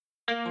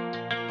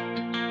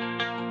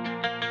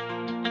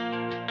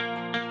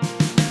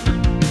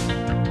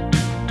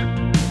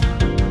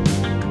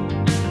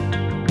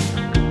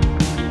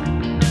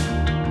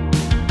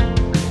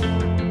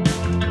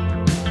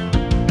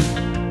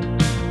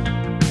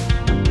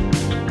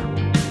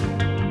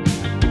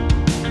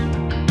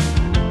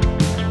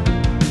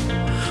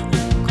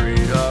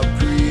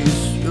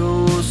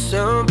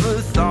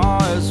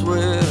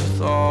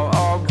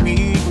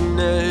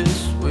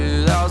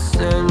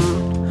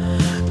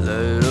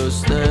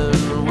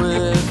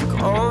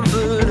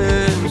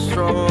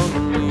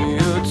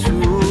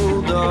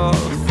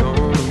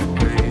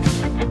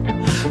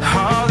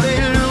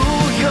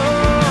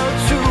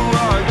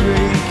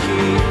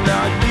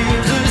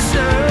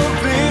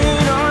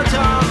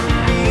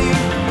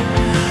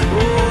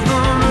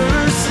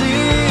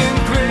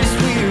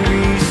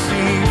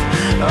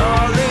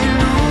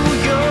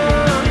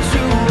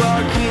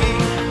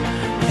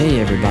Hey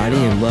everybody,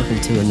 and welcome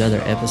to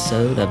another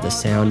episode of the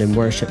Sound and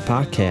Worship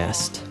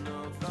Podcast.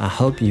 I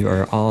hope you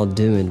are all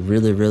doing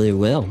really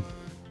well.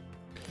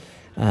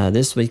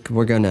 This week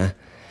we're going to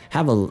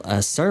have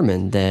a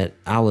sermon that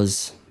I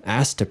was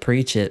asked to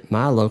preach at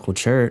my local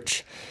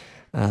church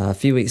a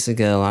few weeks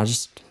ago. I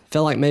just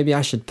felt like maybe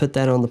I should put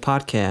that on the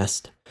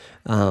podcast,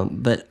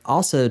 but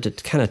also to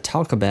kind of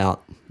talk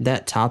about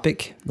that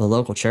topic, the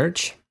local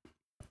church,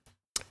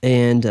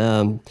 and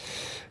kind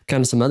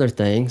of some other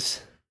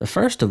things. The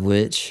first of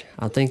which,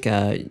 I think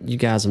you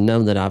guys have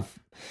known that I've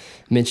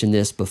mentioned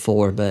this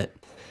before, but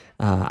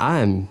I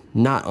am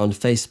not on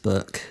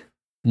Facebook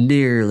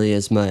nearly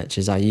as much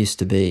as I used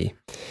to be.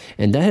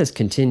 And that has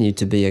continued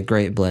to be a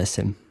great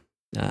blessing.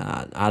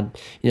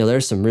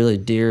 There's some really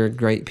dear,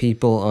 great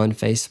people on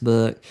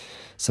Facebook,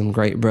 some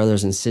great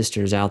brothers and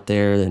sisters out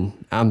there, and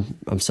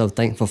I'm so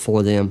thankful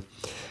for them.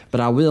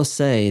 But I will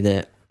say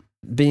that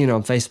being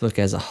on Facebook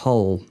as a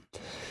whole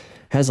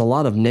has a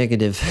lot of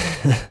negative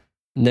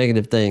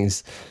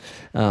things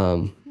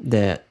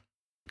that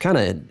kind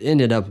of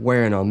ended up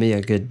wearing on me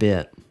a good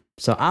bit.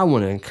 So I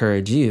want to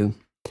encourage you,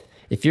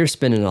 if you're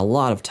spending a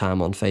lot of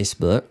time on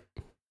Facebook,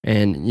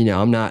 and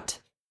I'm not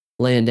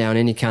laying down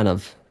any kind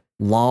of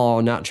law,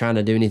 not trying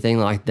to do anything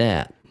like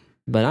that,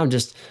 but I'm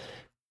just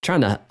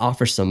trying to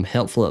offer some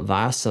helpful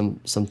advice, some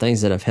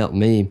things that have helped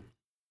me.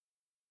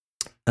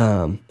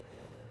 But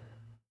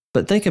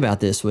think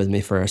about this with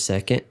me for a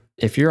second.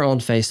 If you're on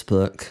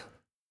Facebook,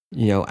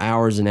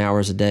 hours and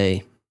hours a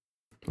day,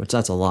 which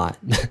that's a lot.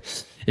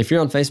 If you're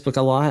on Facebook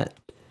a lot,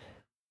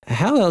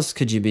 how else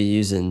could you be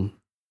using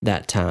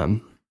that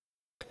time?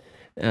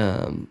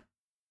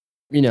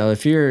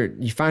 If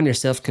you find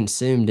yourself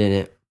consumed in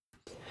it,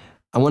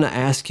 I want to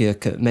ask you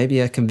maybe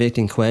a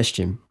convicting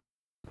question.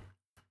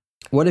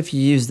 What if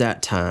you use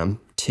that time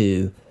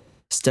to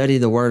study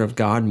the Word of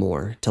God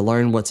more, to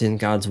learn what's in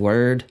God's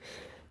Word,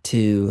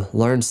 to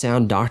learn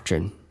sound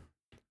doctrine,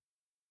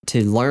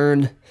 to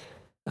learn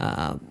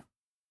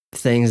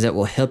things that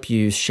will help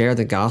you share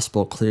the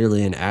gospel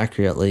clearly and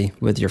accurately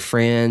with your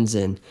friends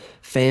and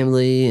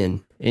family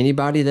and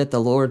anybody that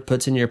the Lord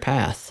puts in your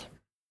path?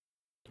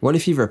 What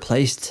if you've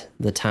replaced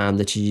the time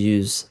that you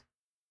use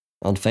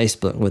on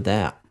Facebook with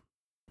that?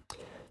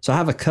 So I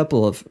have a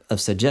couple of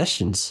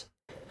suggestions.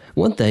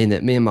 One thing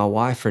that me and my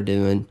wife are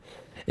doing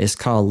is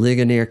called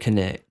Ligonier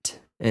Connect.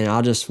 And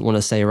I just want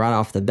to say right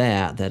off the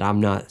bat that I'm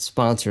not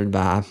sponsored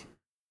by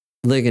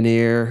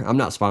Ligonier. I'm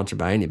not sponsored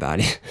by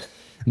anybody.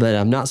 But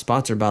I'm not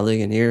sponsored by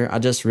Ligonier. I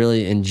just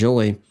really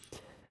enjoy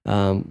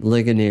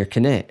Ligonier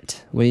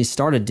Connect. We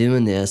started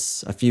doing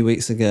this a few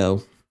weeks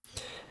ago.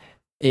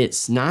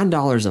 It's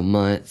 $9 a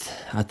month,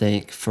 I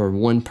think, for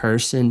one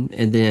person.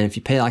 And then if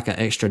you pay like an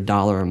extra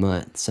 $1 a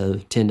month, so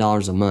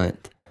 $10 a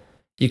month,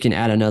 you can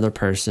add another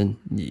person.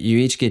 You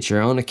each get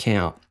your own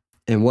account.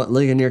 And what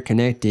Ligonier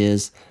Connect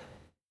is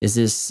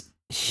this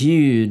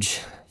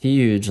huge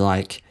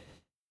like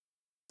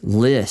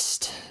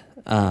list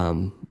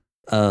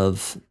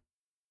of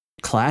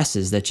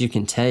classes that you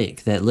can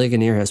take that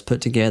Ligonier has put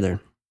together.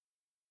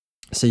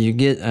 So you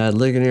get a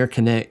Ligonier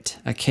Connect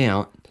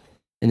account,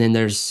 and then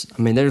there's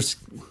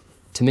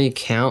to me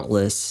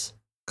countless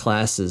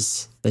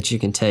classes that you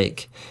can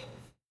take.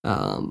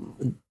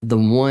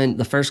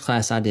 The first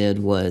class I did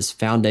was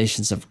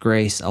Foundations of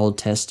Grace, Old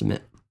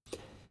Testament.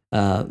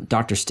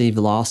 Dr. Steve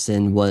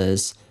Lawson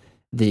was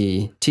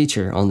the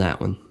teacher on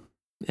that one,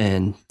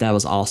 and that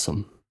was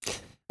awesome.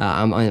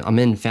 I'm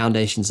in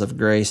Foundations of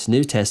Grace,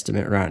 New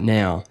Testament right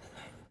now.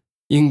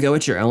 You can go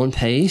at your own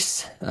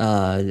pace.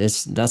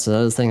 That's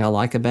another thing I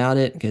like about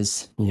it,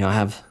 because I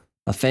have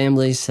a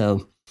family,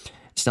 so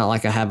it's not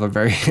like I have a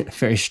very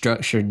very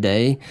structured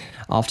day.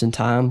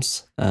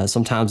 Oftentimes,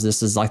 sometimes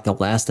this is like the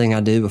last thing I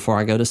do before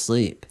I go to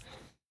sleep.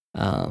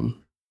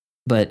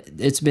 But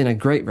it's been a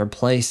great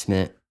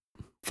replacement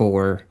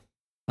for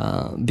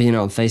being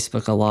on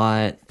Facebook a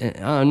lot. And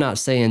I'm not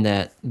saying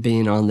that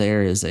being on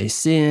there is a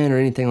sin or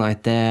anything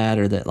like that,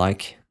 or that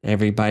like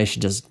everybody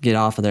should just get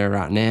off of there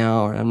right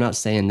now. Or I'm not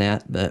saying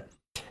that, but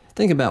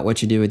think about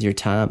what you do with your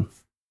time.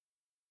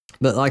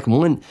 But like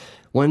one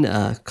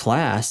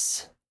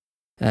class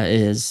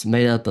is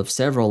made up of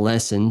several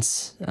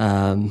lessons.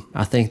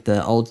 I think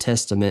the Old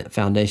Testament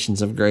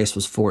Foundations of Grace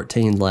was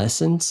 14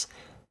 lessons.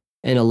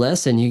 In a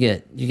lesson, you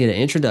get an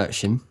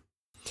introduction.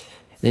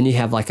 Then you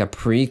have like a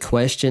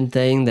pre-question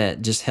thing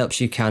that just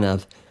helps you kind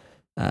of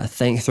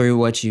think through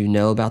what you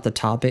know about the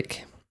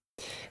topic.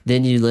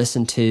 Then you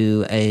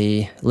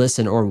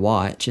listen or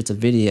watch. It's a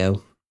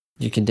video.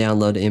 You can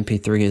download the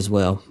MP3 as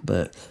well,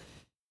 but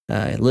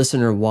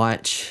listen or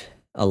watch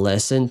a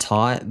lesson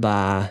taught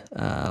by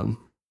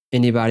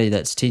anybody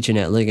that's teaching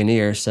at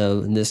Ligonier. So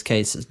in this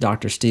case,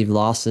 Dr. Steve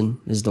Lawson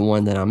is the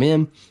one that I'm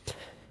in.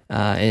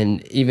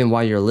 And even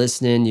while you're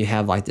listening, you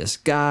have like this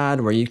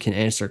guide where you can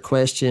answer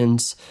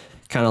questions,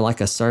 kind of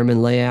like a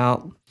sermon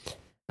layout.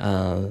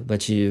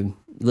 But you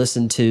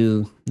listen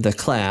to the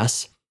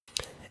class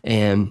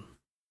and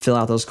fill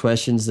out those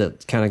questions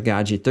that kind of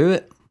guide you through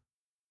it.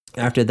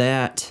 After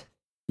that,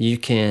 you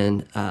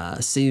can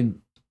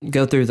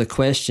go through the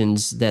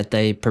questions that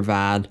they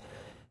provide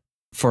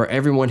for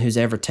everyone who's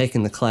ever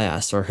taken the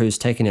class or who's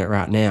taking it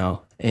right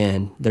now.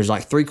 And there's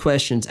like 3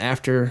 questions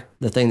after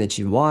the thing that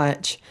you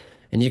watch,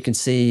 and you can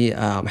see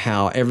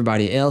how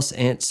everybody else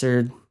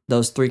answered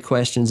those 3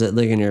 questions that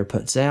Ligonier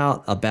puts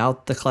out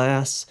about the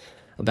class,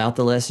 about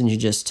the lesson you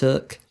just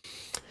took.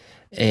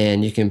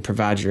 And you can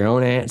provide your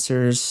own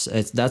answers.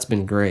 That's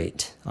been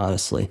great,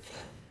 honestly,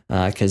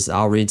 because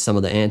I'll read some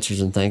of the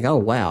answers and think, oh,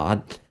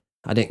 wow,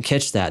 I didn't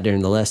catch that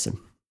during the lesson.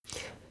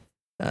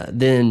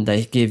 Then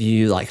they give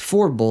you like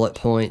 4 bullet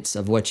points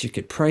of what you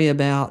could pray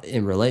about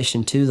in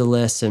relation to the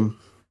lesson.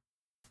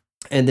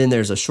 And then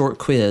there's a short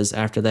quiz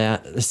after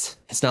that.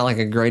 It's not like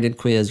a graded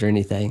quiz or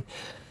anything,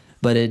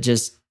 but it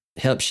just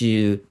helps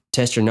you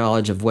test your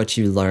knowledge of what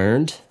you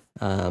learned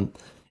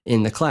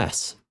in the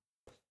class.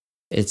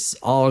 It's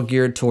all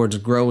geared towards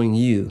growing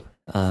you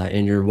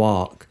in your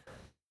walk.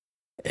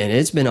 And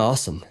it's been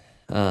awesome.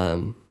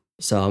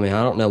 So, I mean,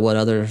 I don't know what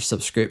other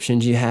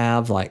subscriptions you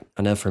have. Like,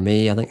 I know for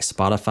me, I think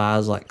Spotify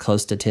is like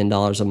close to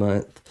 $10 a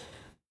month.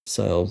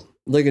 So,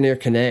 Ligonier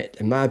Connect,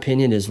 in my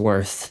opinion, is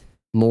worth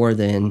more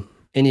than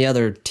any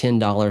other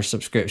 $10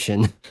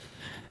 subscription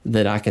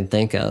that I can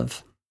think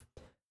of.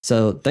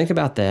 So, think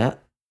about that.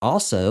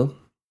 Also,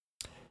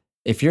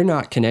 if you're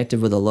not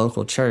connected with a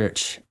local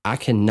church, I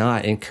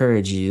cannot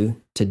encourage you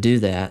to do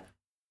that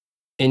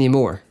any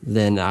more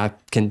than I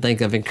can think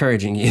of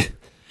encouraging you.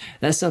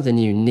 That's something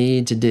you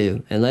need to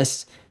do,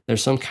 unless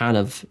there's some kind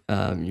of,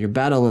 you're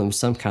battling with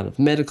some kind of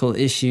medical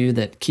issue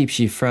that keeps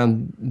you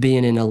from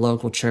being in a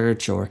local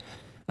church, or,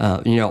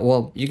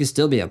 you can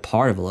still be a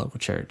part of a local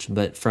church,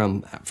 but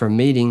from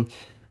meeting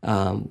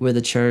with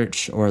a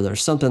church, or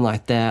there's something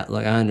like that.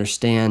 Like, I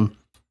understand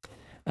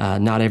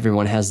not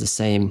everyone has the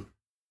same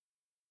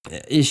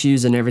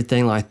issues and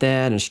everything like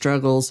that and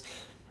struggles,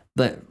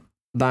 but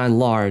by and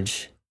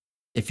large,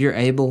 if you're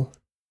able,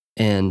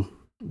 and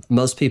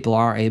most people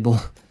are able,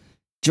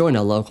 join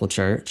a local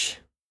church.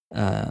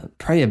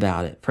 Pray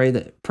about it.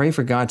 Pray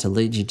for God to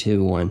lead you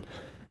to one.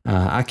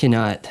 I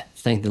cannot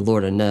thank the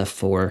Lord enough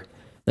for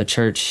the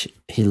church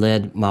He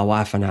led my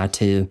wife and I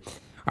to.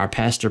 Our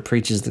pastor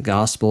preaches the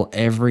gospel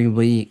every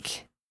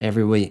week,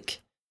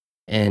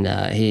 and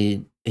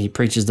he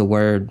preaches the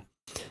word.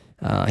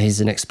 He's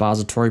an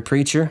expository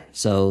preacher,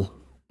 so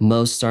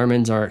most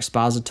sermons are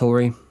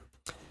expository,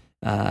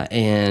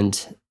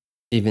 and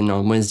even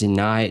on Wednesday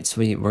nights,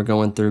 we're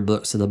going through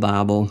books of the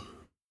Bible.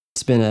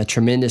 It's been a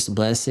tremendous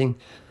blessing,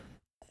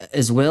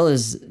 as well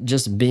as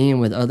just being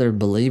with other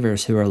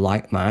believers who are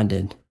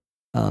like-minded,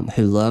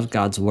 who love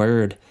God's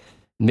word,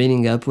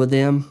 meeting up with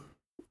them,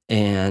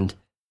 and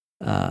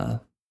I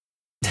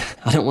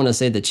don't want to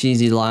say the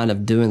cheesy line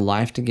of doing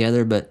life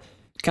together, but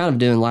kind of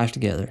doing life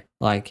together,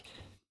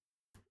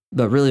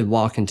 but really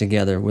walking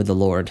together with the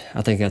Lord.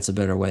 I think that's a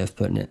better way of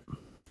putting it.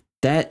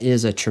 That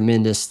is a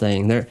tremendous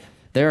thing.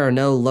 There are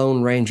no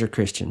Lone Ranger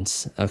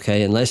Christians,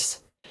 okay?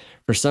 Unless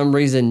for some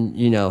reason,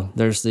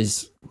 there's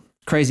these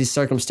crazy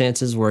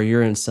circumstances where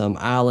you're in some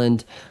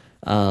island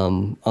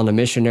on a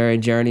missionary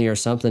journey or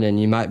something, and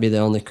you might be the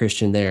only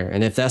Christian there.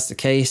 And if that's the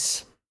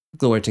case,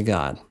 glory to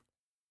God.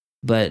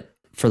 But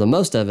for the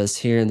most of us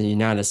here in the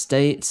United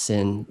States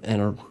and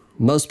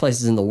most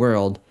places in the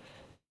world,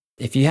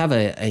 if you have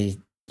a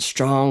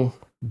strong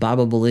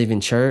Bible-believing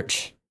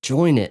church,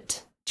 join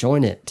it,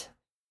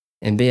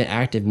 and be an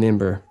active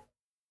member.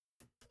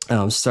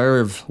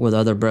 Serve with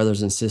other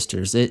brothers and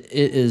sisters. It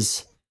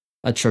is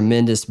a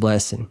tremendous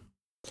blessing.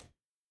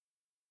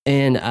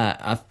 And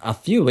a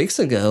few weeks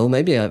ago,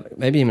 maybe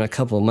even a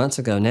couple of months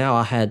ago now,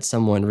 I had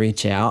someone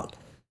reach out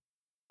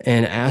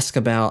and ask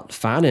about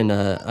finding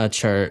a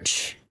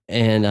church,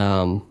 and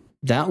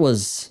that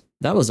was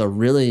a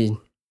really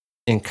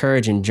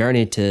encouraging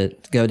journey to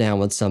go down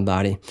with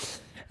somebody.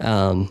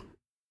 I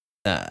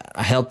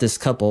helped this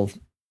couple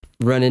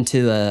run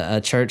into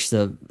a church,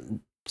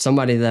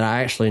 somebody that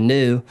I actually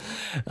knew,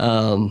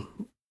 and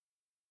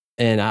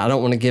I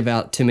don't want to give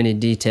out too many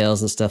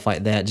details and stuff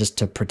like that, just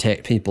to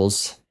protect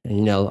people's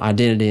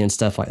identity and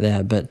stuff like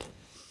that. But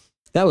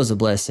that was a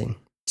blessing.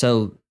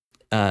 So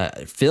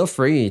feel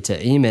free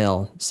to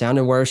email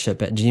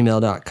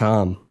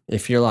soundandworship@gmail.com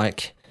If you're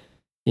like,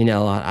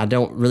 I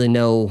don't really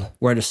know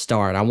where to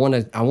start. I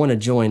want to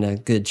join a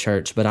good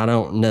church, but I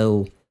don't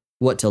know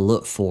what to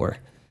look for.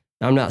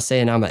 I'm not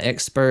saying I'm an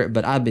expert,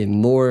 but I'd be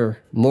more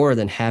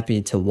than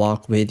happy to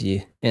walk with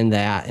you in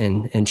that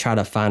and try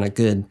to find a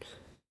good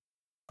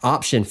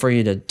option for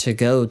you to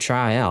go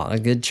try out, a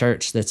good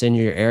church that's in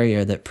your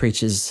area that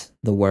preaches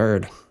the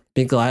word.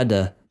 Be glad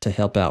to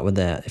help out with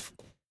that, if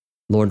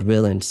Lord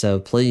willing. So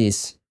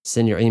please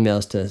send your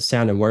emails to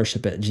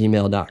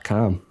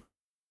soundandworship@gmail.com.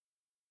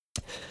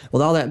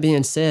 With all that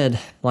being said,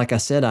 like I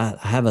said, I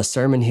have a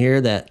sermon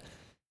here that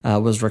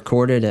was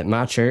recorded at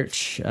my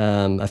church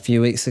a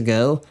few weeks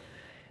ago.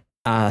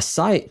 I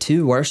cite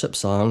 2 worship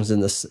songs in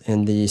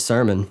the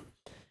sermon,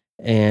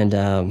 and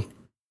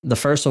the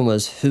first one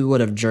was "Who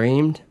Would Have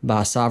Dreamed"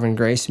 by Sovereign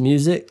Grace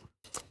Music,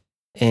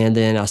 and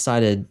then I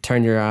cited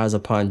 "Turn Your Eyes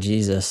Upon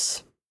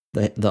Jesus,"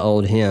 the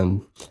old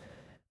hymn.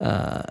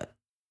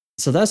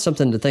 So that's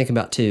something to think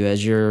about too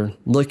as you're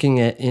looking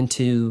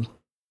into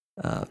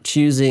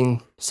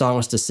choosing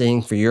songs to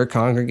sing for your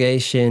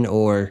congregation,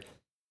 or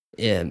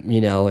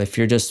if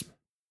you're just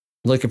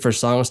looking for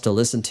songs to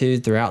listen to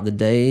throughout the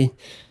day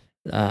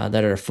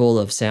that are full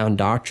of sound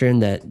doctrine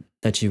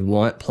that you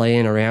want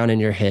playing around in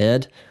your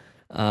head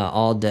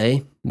all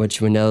day,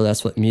 which we know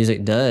that's what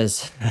music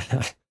does.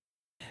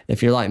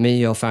 If you're like me,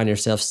 you'll find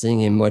yourself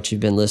singing what you've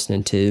been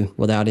listening to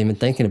without even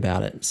thinking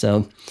about it.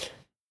 So,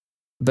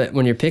 but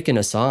when you're picking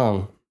a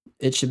song,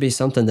 it should be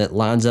something that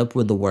lines up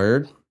with the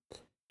word.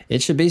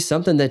 It should be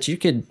something that you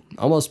could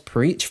almost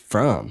preach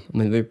from. I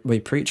mean, we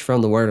preach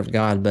from the word of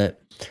God,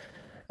 but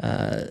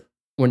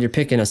when you're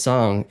picking a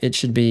song, it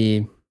should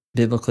be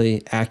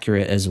biblically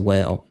accurate as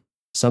well.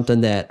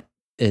 Something that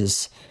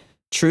is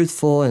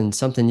truthful and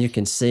something you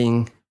can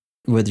sing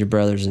with your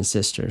brothers and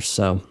sisters.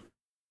 So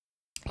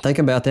think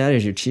about that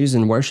as you're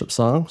choosing worship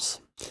songs.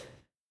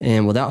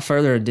 And without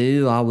further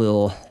ado, I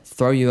will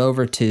throw you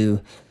over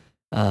to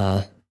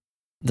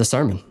the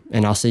sermon,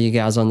 and I'll see you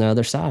guys on the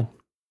other side.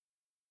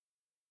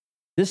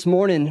 This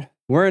morning,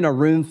 we're in a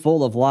room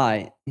full of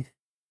light.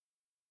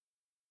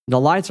 The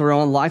lights are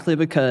on likely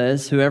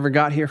because whoever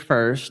got here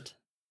first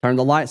turned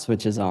the light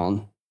switches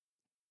on.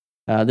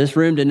 This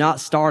room did not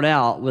start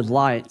out with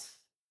lights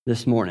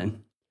this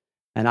morning.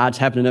 And I just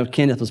happen to know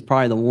Kenneth was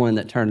probably the one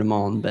that turned them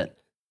on. But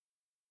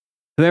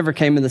whoever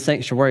came in the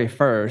sanctuary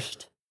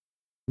first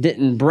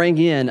didn't bring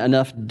in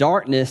enough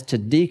darkness to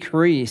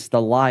decrease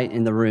the light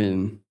in the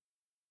room.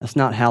 That's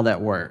not how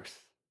that works.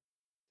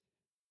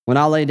 When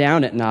I lay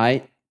down at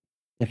night,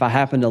 if I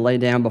happen to lay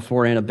down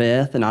before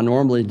Annabeth, and I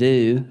normally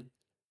do,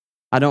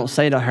 I don't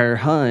say to her,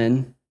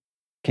 "Hun,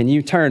 can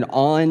you turn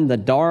on the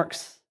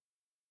darks?"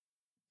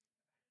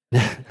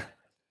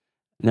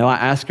 No, I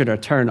ask her to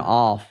turn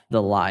off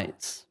the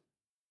lights.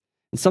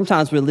 And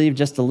sometimes we leave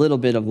just a little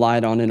bit of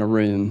light on in a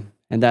room,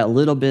 and that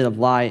little bit of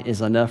light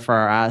is enough for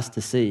our eyes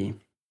to see.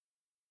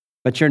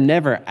 But you're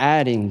never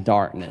adding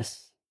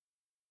darkness.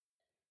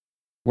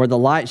 Where the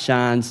light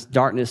shines,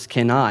 darkness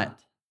cannot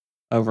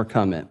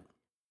overcome it.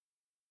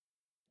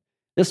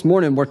 This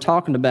morning, we're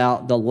talking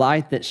about the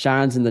light that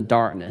shines in the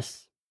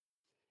darkness.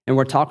 And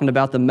we're talking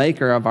about the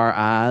maker of our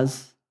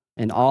eyes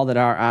and all that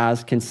our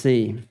eyes can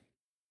see.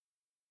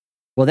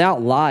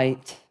 Without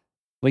light,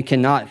 we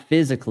cannot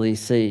physically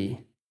see.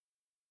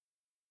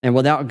 And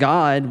without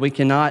God, we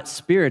cannot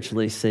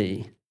spiritually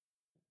see.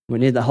 We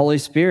need the Holy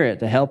Spirit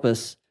to help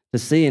us to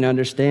see and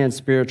understand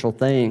spiritual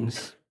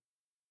things.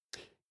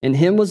 In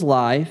him was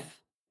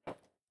life,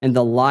 and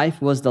the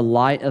life was the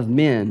light of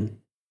men.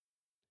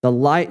 The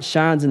light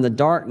shines in the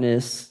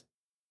darkness,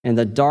 and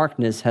the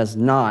darkness has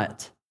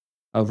not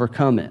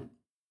overcome it.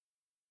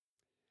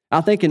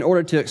 I think in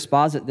order to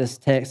exposit this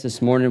text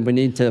this morning, we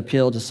need to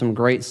appeal to some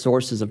great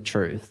sources of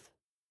truth.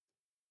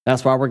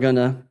 That's why we're going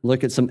to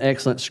look at some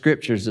excellent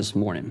scriptures this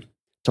morning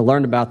to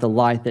learn about the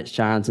light that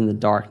shines in the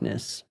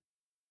darkness.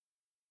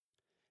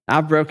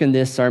 I've broken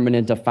this sermon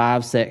into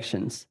 5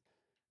 sections.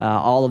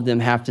 All of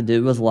them have to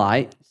do with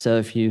light. So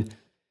if you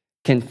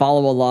can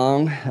follow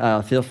along,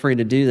 feel free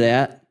to do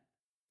that.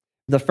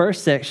 The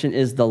first section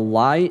is the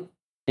light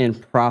in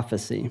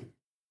prophecy.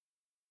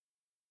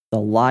 The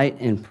light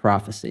in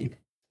prophecy.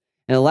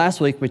 And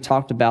last week we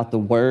talked about the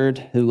Word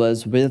who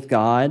was with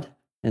God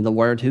and the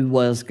Word who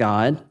was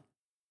God.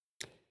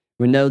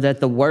 We know that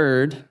the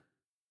Word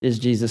is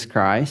Jesus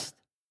Christ,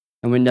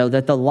 and we know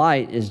that the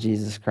light is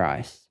Jesus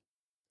Christ.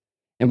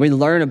 And we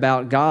learn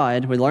about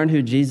God, we learn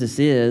who Jesus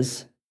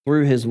is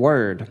through his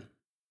Word.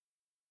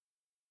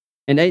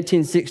 In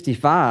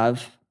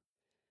 1865,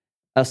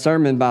 a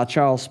sermon by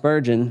Charles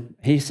Spurgeon,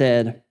 he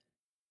said,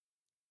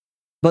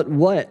 "But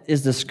what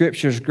is the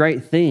Scripture's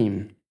great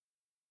theme?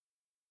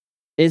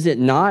 Is it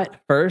not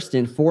first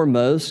and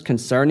foremost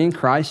concerning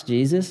Christ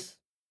Jesus?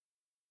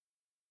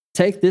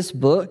 Take this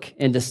book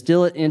and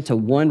distill it into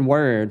one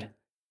word,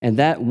 and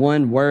that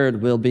one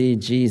word will be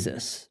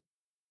Jesus.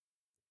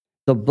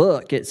 The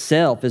book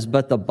itself is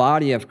but the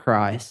body of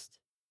Christ,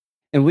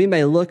 and we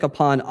may look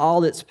upon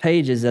all its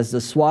pages as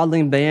the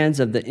swaddling bands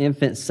of the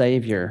infant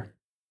Savior.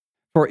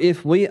 For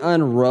if we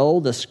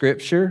unroll the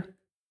Scripture,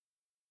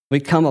 we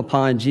come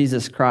upon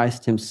Jesus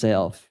Christ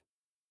himself.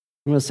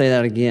 I'm going to say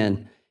that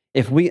again.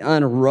 If we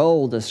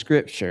unroll the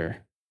scripture,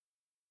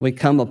 we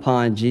come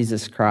upon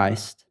Jesus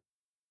Christ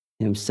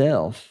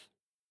himself.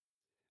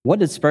 What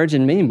did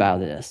Spurgeon mean by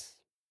this?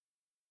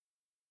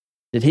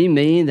 Did he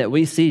mean that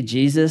we see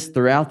Jesus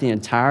throughout the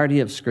entirety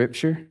of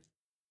Scripture,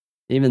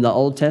 even the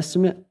Old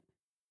Testament?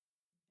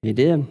 He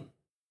did.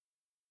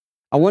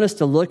 I want us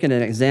to look at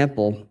an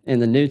example in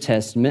the New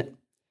Testament,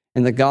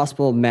 in the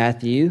Gospel of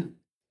Matthew.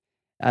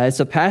 It's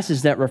a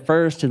passage that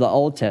refers to the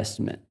Old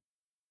Testament.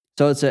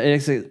 So it's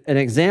an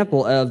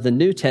example of the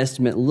New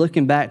Testament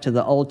looking back to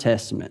the Old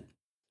Testament.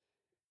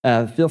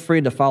 Feel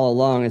free to follow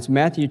along. It's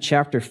Matthew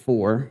chapter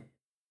 4.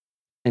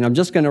 And I'm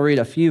just going to read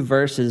a few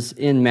verses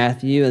in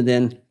Matthew, and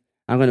then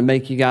I'm going to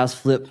make you guys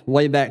flip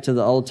way back to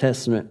the Old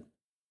Testament.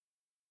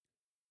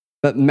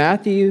 But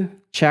Matthew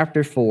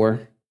chapter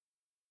 4,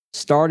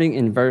 starting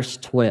in verse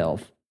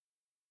 12.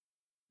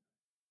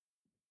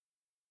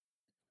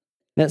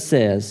 That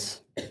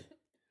says,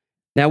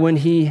 "Now when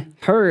he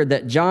heard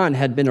that John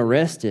had been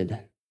arrested,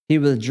 he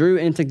withdrew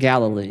into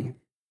Galilee.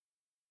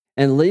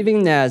 And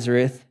leaving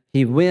Nazareth,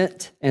 he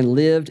went and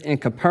lived in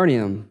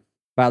Capernaum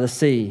by the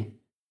sea,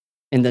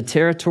 in the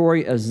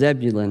territory of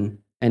Zebulun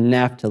and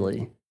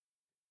Naphtali,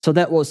 so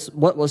that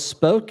what was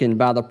spoken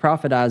by the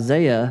prophet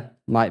Isaiah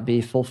might be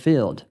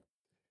fulfilled."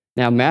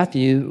 Now,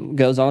 Matthew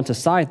goes on to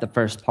cite the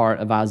first part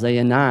of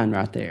Isaiah 9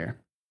 right there.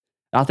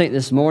 I think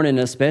this morning,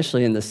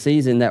 especially in the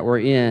season that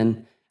we're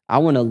in, I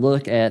want to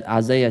look at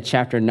Isaiah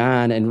chapter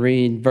 9 and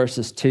read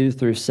verses 2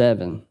 through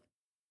 7.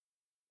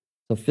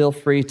 So feel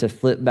free to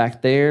flip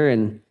back there,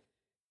 and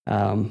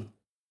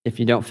if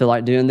you don't feel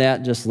like doing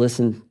that, just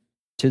listen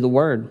to the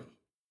word.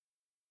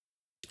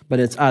 But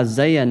it's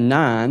Isaiah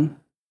 9,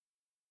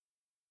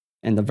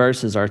 and the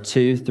verses are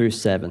 2 through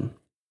 7.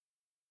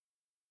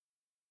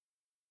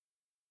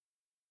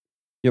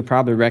 You'll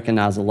probably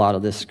recognize a lot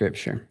of this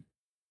scripture.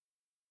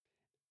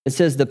 It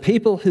says, "The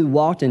people who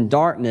walked in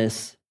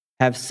darkness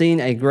have seen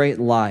a great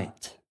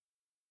light.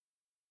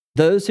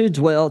 Those who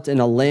dwelt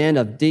in a land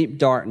of deep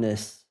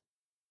darkness,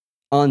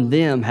 on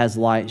them has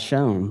light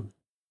shone.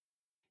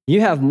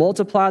 You have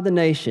multiplied the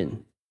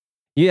nation.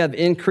 You have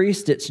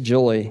increased its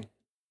joy.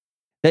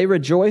 They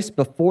rejoice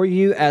before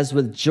you as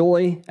with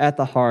joy at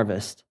the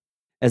harvest,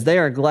 as they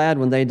are glad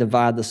when they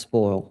divide the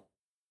spoil.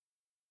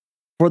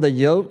 For the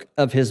yoke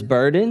of his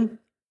burden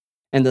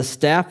and the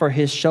staff for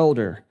his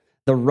shoulder,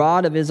 the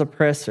rod of his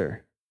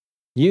oppressor,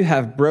 you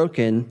have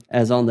broken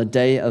as on the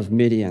day of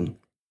Midian.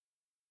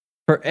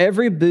 For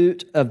every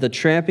boot of the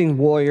tramping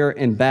warrior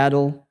in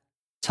battle,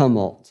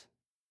 tumult.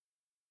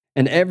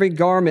 And every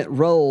garment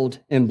rolled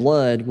in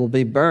blood will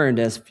be burned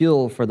as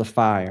fuel for the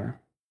fire."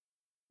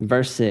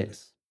 Verse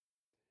 6.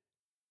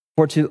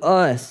 "For to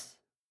us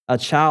a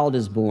child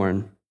is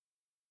born,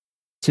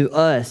 to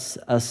us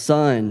a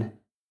son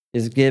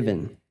is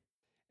given,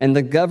 and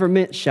the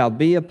government shall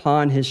be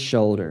upon his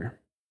shoulder.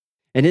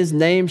 And his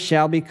name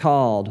shall be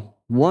called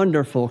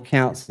Wonderful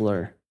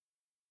Counselor,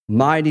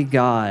 Mighty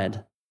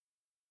God,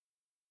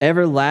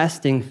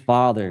 Everlasting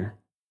Father,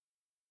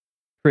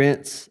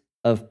 Prince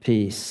of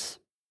Peace.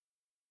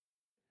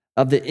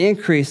 Of the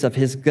increase of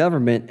his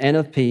government and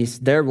of peace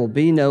there will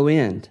be no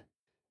end,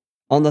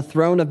 on the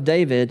throne of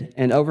David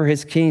and over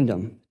his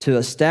kingdom, to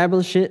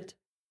establish it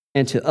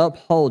and to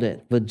uphold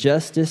it with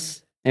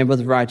justice and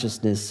with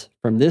righteousness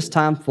from this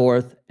time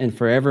forth and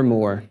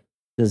forevermore.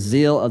 The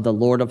zeal of the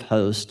Lord of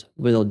hosts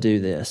will do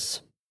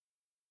this."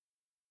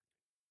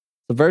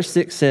 So verse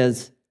 6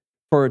 says,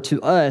 "For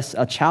to us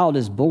a child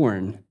is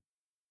born,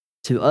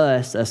 to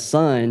us a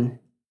son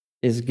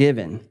is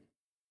given."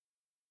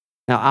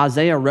 Now,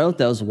 Isaiah wrote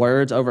those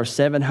words over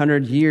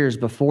 700 years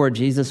before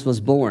Jesus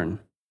was born.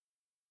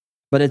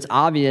 But it's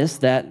obvious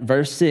that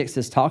verse 6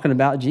 is talking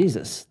about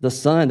Jesus, the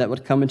Son that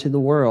would come into the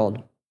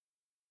world.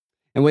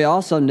 And we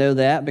also know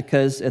that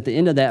because at the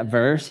end of that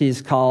verse,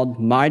 he's called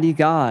Mighty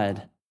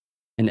God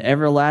and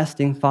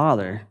Everlasting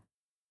Father.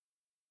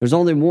 There's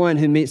only one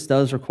who meets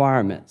those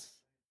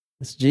requirements.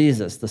 It's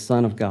Jesus, the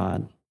Son of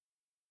God.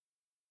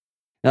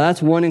 Now,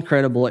 that's one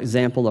incredible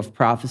example of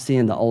prophecy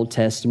in the Old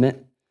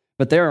Testament.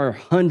 But there are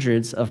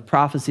hundreds of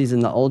prophecies in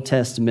the Old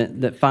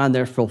Testament that find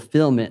their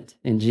fulfillment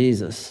in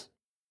Jesus.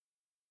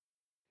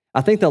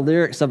 I think the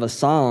lyrics of a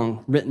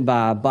song written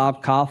by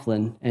Bob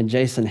Kauflin and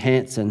Jason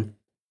Hanson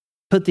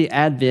put the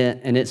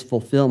advent and its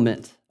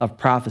fulfillment of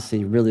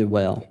prophecy really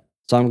well.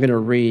 So I'm going to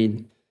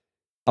read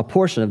a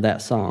portion of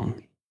that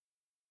song.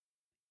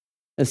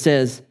 It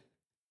says,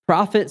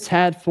 "Prophets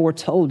had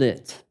foretold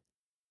it.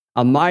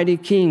 A mighty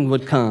king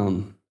would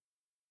come,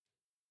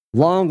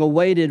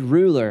 long-awaited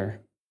ruler,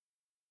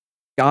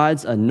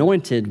 God's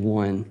anointed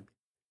one.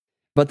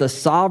 But the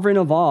sovereign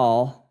of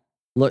all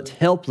looked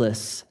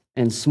helpless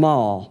and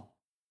small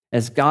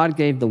as God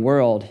gave the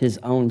world his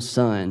own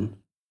son.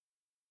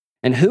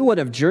 And who would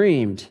have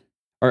dreamed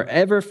or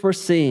ever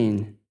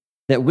foreseen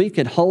that we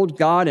could hold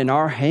God in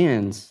our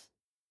hands?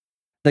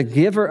 The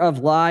giver of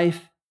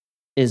life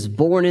is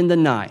born in the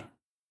night,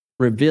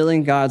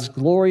 revealing God's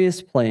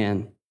glorious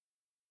plan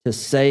to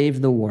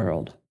save the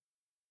world."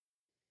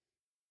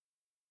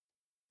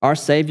 Our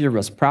Savior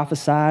was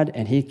prophesied,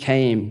 and he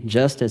came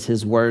just as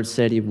his word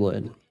said he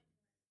would.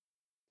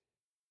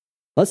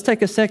 Let's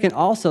take a second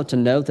also to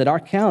note that our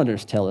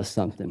calendars tell us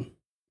something,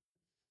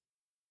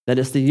 that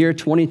it's the year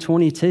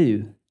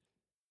 2022.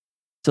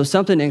 So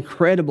something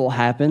incredible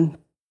happened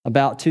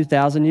about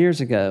 2,000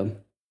 years ago.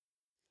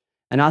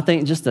 And I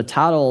think just the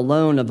title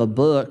alone of a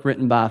book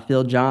written by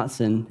Phil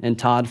Johnson and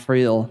Todd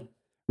Friel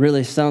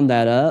really summed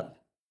that up.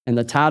 And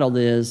the title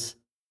is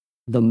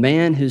The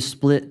Man Who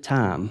Split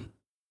Time.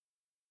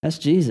 That's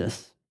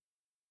Jesus.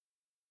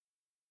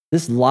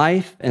 This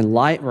life and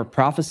light were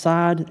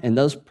prophesied, and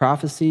those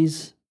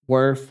prophecies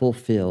were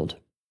fulfilled.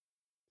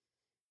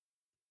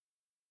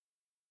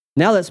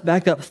 Now let's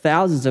back up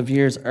thousands of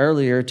years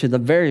earlier to the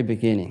very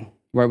beginning,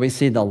 where we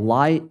see the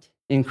light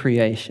in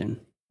creation.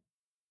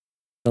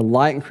 The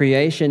light in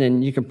creation,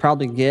 and you can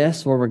probably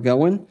guess where we're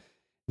going.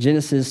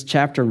 Genesis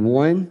chapter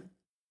 1,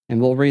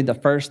 and we'll read the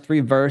first 3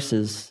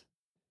 verses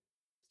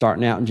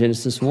starting out in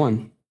Genesis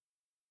 1.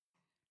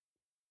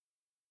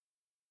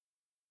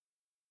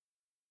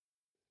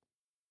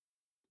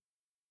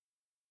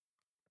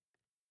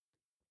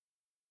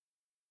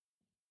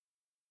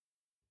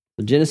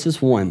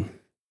 Genesis 1.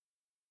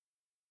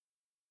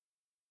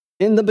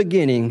 In the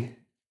beginning,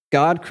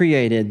 God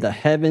created the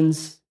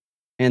heavens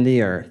and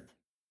the earth.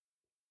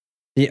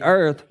 The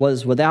earth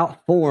was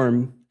without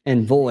form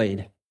and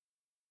void,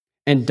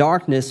 and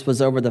darkness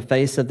was over the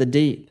face of the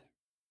deep.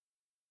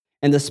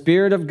 And the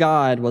Spirit of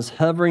God was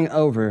hovering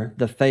over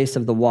the face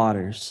of the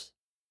waters.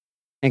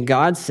 And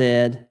God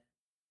said,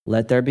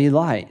 "Let there be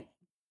light."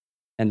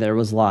 And there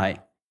was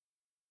light.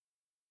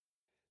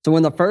 So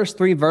in the first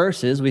 3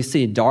 verses, we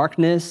see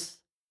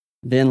darkness,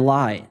 then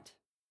light.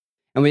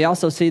 And we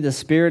also see the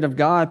Spirit of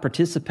God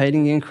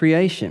participating in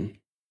creation.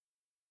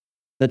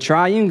 The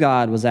triune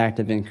God was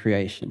active in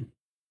creation.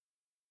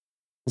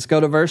 Let's go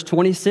to verse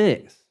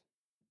 26.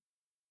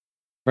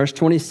 Verse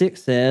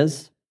 26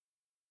 says,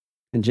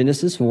 in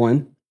Genesis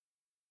 1,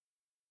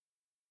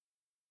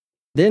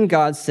 "Then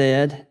God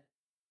said,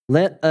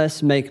 'Let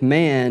us make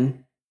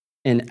man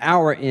in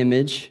our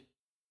image,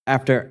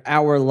 after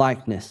our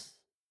likeness.'"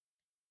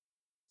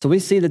 So we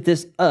see that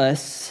this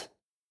us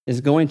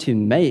is going to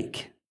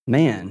make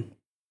man.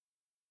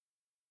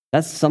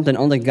 That's something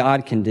only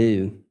God can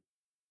do.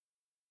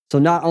 So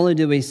not only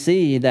do we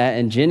see that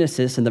in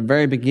Genesis, in the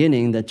very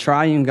beginning, the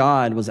triune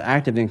God was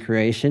active in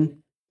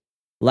creation.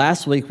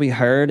 Last week we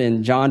heard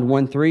in John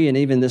 1:3, and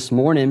even this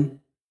morning,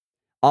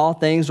 all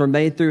things were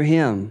made through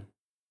him,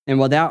 and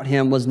without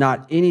him was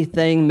not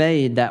anything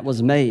made that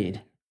was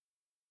made.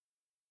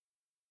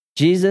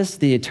 Jesus,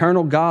 the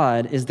eternal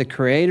God, is the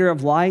creator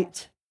of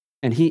light,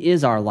 and he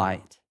is our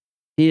light.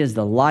 He is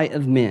the light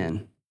of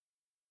men.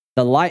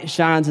 The light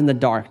shines in the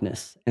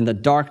darkness, and the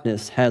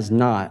darkness has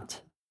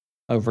not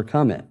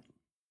overcome it.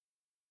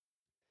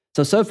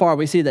 So far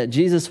we see that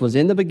Jesus was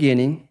in the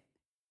beginning.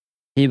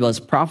 He was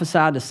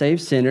prophesied to save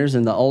sinners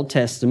in the Old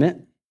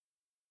Testament.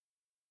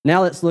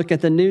 Now let's look at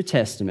the New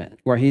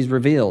Testament, where he's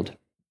revealed.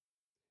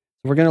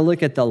 We're going to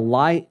look at the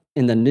light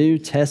in the New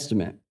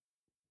Testament.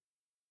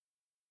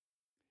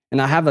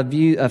 And I have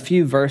a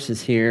few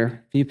verses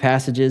here, a few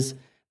passages.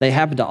 They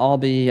happen to all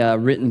be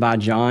written by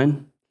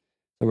John.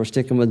 So we're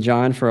sticking with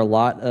John for a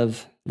lot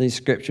of these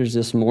scriptures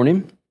this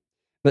morning.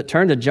 But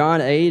turn to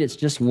John 8. It's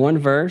just one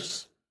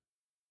verse.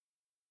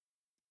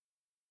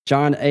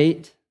 John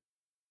 8,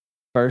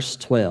 verse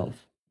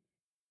 12.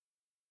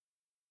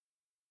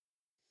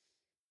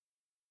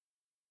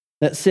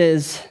 That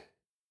says,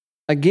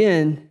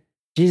 "Again,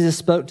 Jesus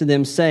spoke to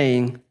them,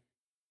 saying,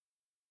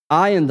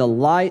 'I am the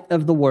light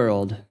of the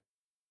world.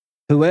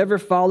 Whoever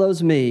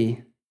follows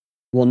me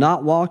will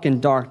not walk in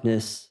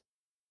darkness,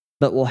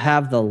 but will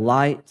have the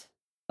light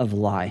of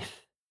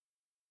life.'"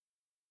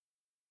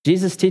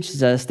 Jesus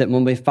teaches us that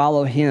when we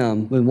follow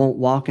him, we won't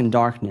walk in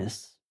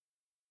darkness.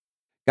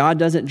 God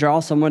doesn't draw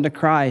someone to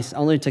Christ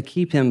only to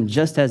keep him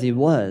just as he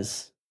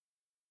was.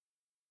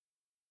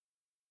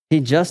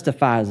 He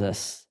justifies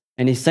us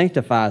and he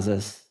sanctifies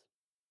us.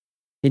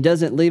 He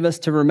doesn't leave us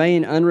to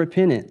remain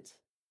unrepentant.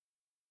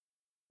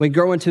 We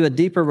grow into a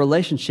deeper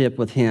relationship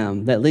with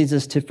him that leads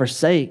us to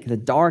forsake the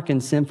dark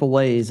and sinful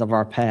ways of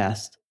our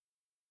past.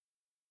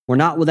 We're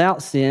not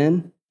without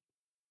sin,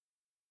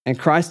 and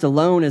Christ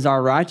alone is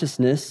our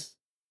righteousness,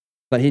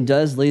 but he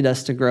does lead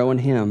us to grow in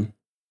him.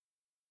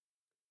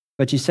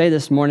 But you say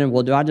this morning,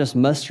 well, do I just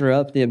muster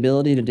up the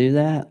ability to do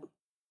that?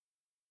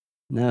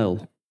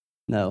 No.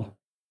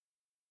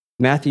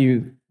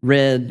 Matthew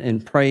read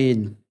and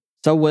prayed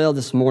so well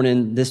this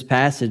morning, this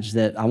passage,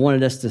 that I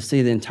wanted us to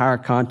see the entire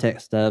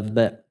context of.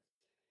 But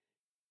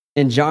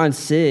in John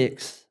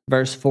 6,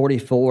 verse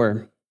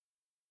 44,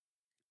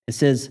 it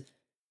says,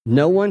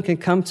 "No one can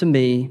come to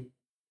me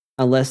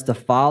unless the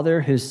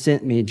Father who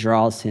sent me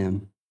draws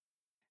him,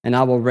 and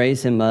I will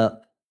raise him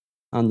up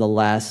on the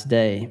last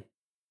day."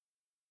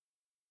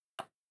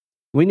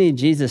 We need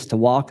Jesus to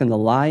walk in the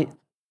light,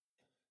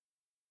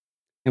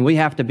 and we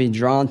have to be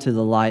drawn to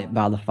the light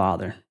by the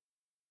Father.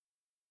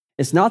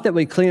 It's not that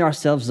we clean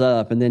ourselves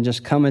up and then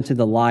just come into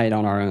the light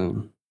on our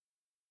own.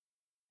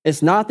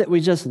 It's not that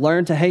we just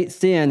learn to hate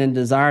sin and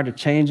desire to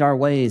change our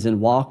ways and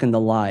walk in the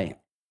light.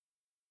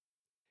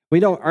 We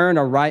don't earn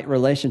a right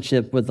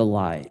relationship with the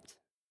light.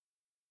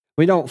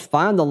 We don't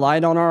find the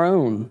light on our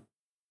own.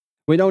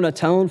 We don't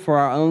atone for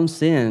our own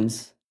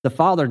sins. The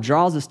Father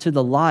draws us to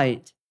the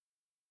light,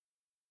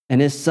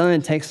 and His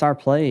Son takes our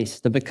place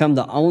to become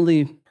the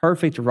only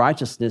perfect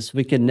righteousness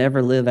we could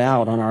never live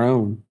out on our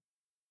own.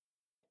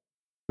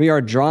 We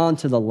are drawn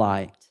to the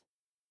light.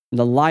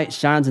 The light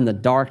shines in the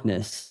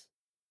darkness,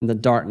 and the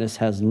darkness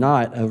has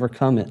not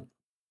overcome it.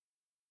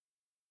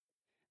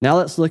 Now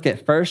let's look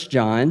at 1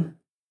 John.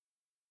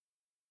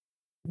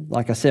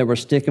 Like I said, we're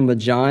sticking with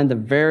John, the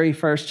very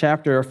first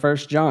chapter of 1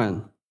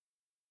 John.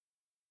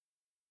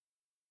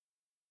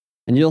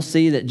 And you'll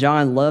see that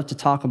John loved to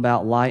talk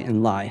about light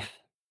and life.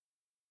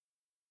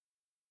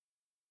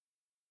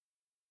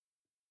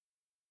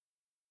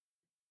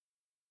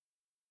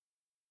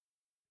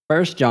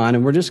 First John,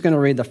 and we're just going to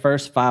read the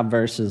first 5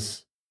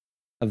 verses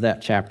of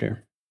that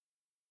chapter.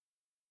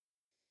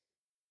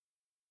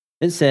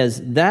 It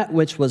says, "That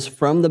which was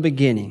from the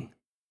beginning,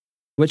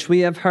 which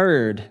we have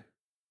heard,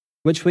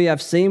 which we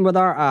have seen with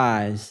our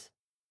eyes,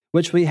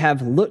 which we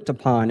have looked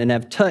upon and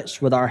have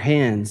touched with our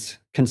hands,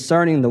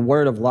 concerning the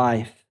word of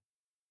life.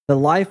 The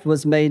life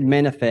was made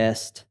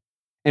manifest,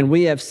 and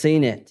we have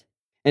seen it,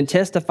 and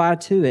testify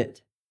to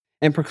it,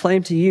 and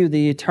proclaim to you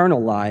the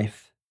eternal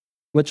life,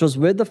 which was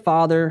with the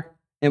Father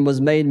and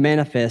was made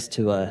manifest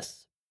to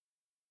us.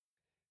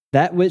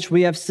 That which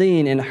we have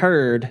seen and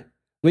heard,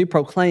 we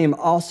proclaim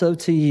also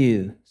to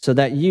you, so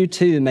that you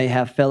too may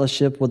have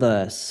fellowship with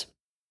us.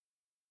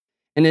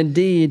 And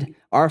indeed,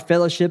 our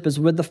fellowship is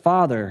with the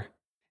Father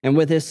and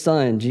with His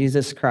Son,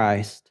 Jesus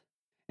Christ.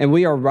 And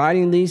we are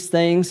writing these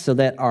things so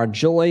that our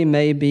joy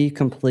may be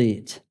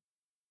complete.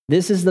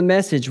 This is the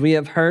message we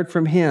have heard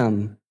from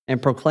Him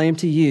and proclaim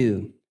to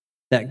you,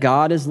 that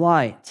God is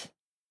light,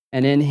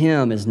 and in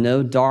Him is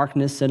no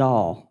darkness at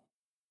all.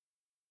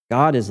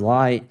 God is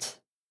light,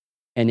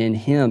 and in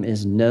Him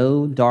is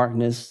no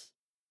darkness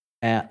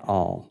at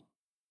all."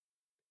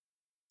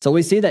 So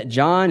we see that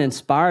John,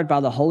 inspired by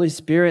the Holy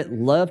Spirit,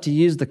 loved to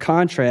use the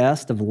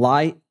contrast of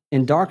light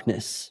and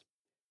darkness.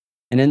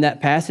 And in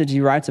that passage, he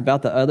writes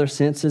about the other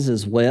senses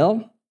as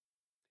well.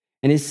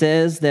 And he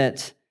says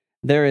that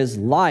there is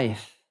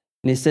life.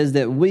 And he says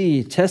that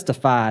we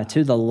testify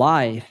to the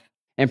life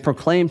and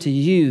proclaim to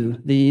you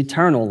the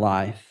eternal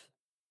life.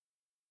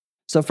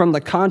 So from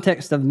the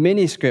context of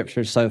many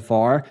scriptures so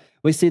far,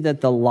 we see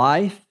that the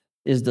life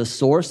is the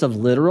source of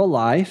literal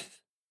life.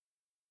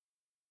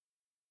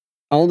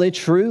 Only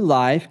true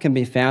life can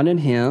be found in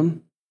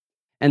Him,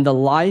 and the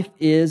life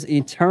is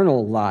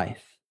eternal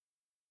life.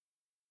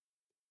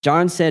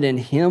 John said, "In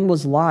Him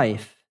was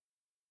life,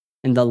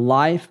 and the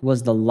life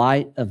was the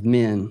light of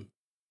men."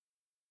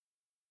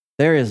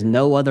 There is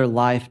no other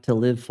life to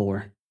live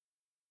for.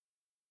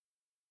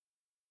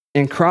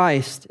 In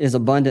Christ is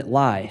abundant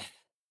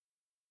life,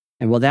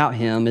 and without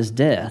Him is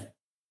death.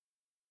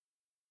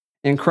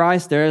 In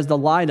Christ there is the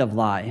light of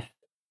life.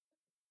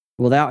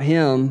 Without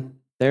Him,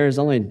 there is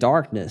only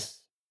darkness.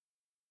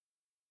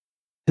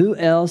 Who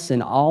else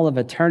in all of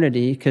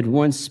eternity could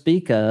one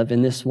speak of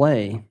in this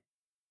way?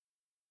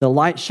 The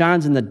light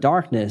shines in the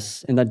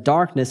darkness, and the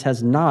darkness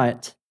has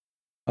not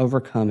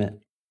overcome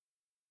it.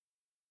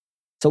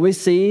 So we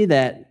see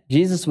that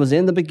Jesus was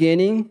in the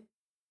beginning.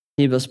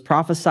 He was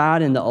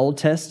prophesied in the Old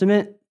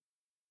Testament.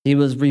 He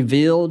was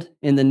revealed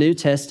in the New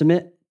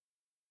Testament.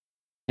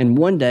 And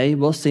one day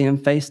we'll see Him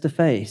face to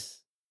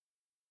face.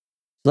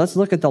 Let's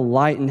look at the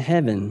light in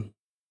heaven.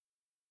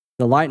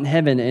 The light in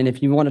heaven, and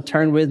if you want to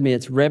turn with me,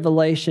 it's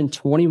Revelation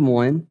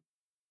 21,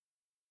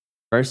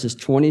 verses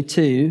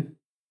 22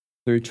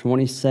 through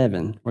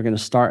 27. We're going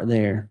to start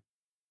there.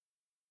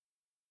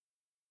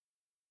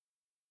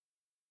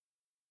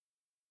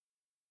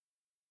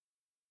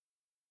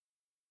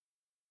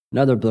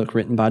 Another book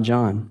written by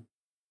John.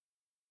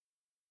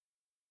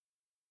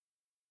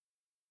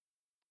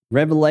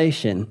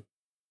 Revelation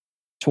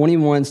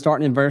 21,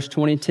 starting in verse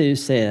 22,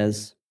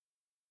 says,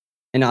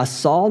 "And I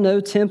saw no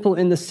temple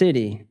in the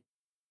city,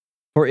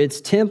 for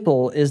its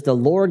temple is the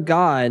Lord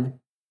God,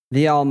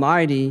 the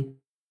Almighty,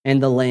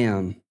 and the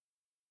Lamb.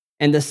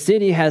 And the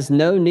city has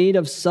no need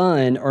of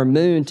sun or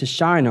moon to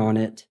shine on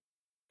it,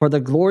 for the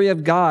glory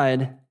of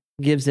God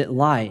gives it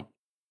light,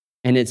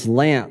 and its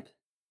lamp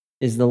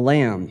is the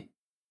Lamb.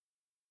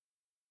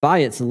 By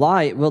its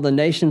light will the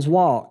nations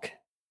walk,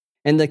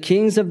 and the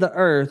kings of the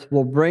earth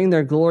will bring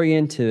their glory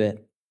into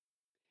it.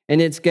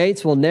 And its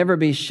gates will never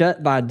be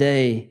shut by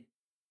day,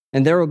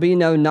 and there will be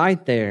no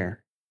night there.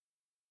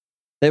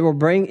 They will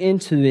bring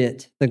into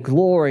it the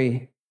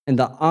glory and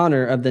the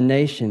honor of the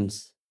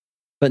nations,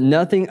 but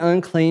nothing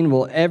unclean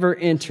will ever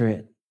enter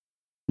it,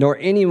 nor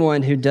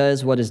anyone who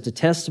does what is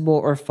detestable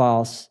or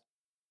false,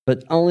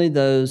 but only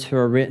those who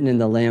are written in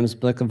the Lamb's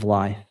book of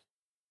life.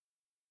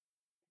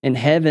 In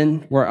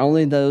heaven, where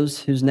only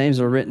those whose names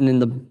are written in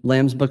the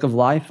Lamb's book of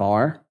life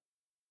are,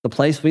 the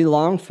place we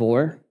long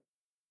for,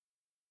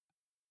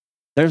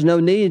 there's no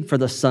need for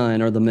the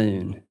sun or the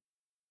moon.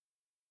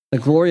 The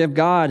glory of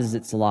God is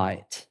its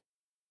light,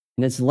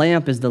 and its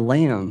lamp is the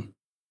Lamb.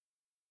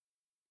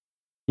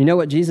 You know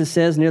what Jesus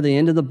says near the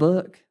end of the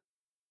book?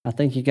 I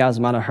think you guys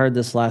might have heard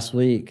this last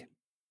week.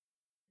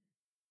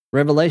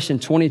 Revelation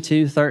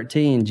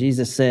 22:13,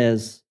 Jesus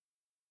says,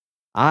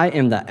 I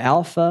am the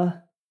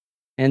Alpha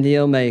and the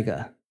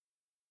Omega,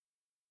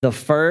 the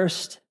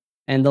first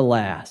and the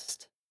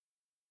last,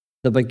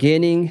 the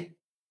beginning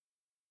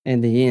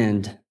and the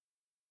end.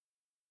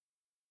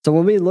 So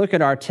when we look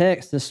at our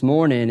text this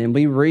morning and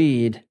we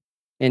read,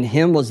 in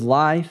him was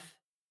life,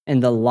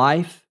 and the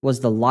life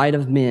was the light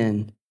of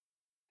men.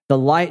 The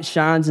light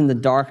shines in the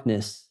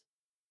darkness,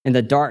 and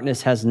the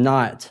darkness has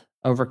not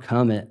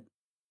overcome it.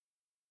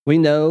 We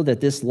know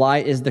that this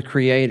light is the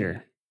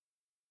Creator.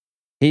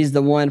 He's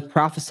the one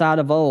prophesied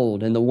of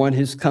old and the one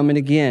who's coming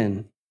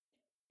again.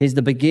 He's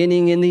the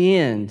beginning and the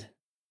end.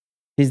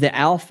 He's the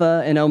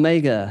Alpha and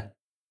Omega.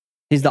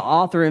 He's the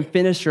author and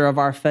finisher of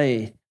our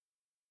faith.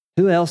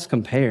 Who else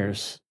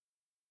compares?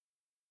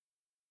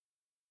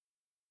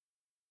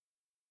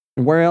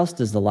 And where else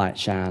does the light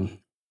shine? It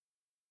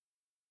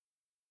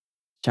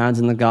shines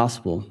in the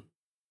gospel.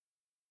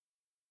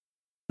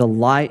 The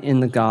light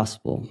in the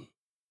gospel.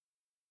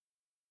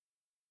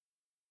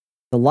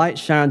 The light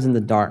shines in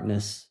the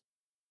darkness,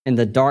 and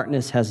the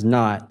darkness has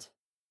not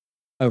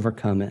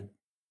overcome it.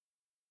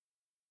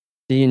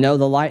 Do you know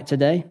the light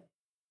today?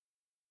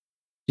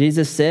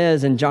 Jesus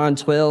says in John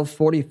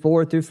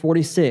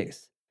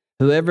 12:44-46,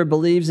 whoever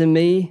believes in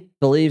me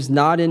believes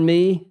not in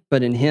me,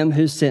 but in him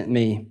who sent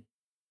me.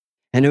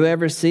 And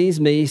whoever sees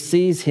me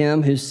sees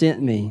him who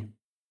sent me.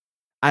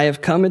 I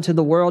have come into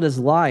the world as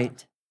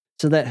light,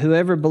 so that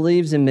whoever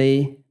believes in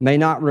me may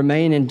not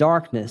remain in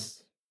darkness.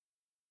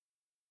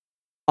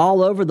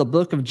 All over the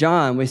book of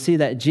John, we see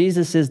that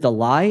Jesus is the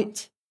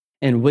light,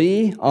 and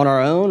we, on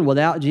our own,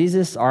 without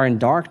Jesus, are in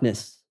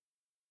darkness.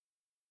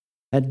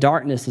 That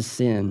darkness is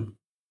sin.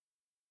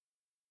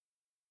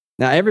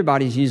 Now,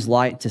 everybody's used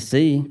light to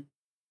see.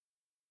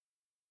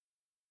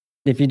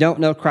 If you don't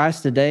know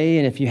Christ today,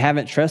 and if you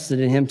haven't trusted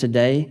in him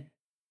today,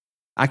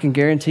 I can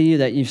guarantee you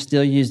that you've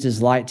still used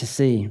his light to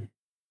see.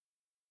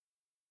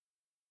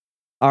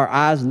 Our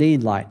eyes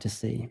need light to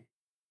see.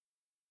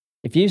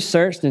 If you've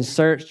searched and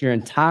searched your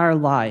entire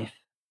life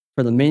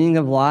for the meaning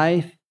of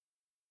life,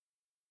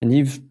 and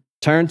you've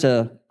turned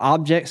to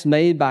objects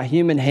made by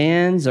human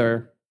hands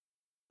or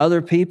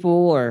other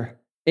people or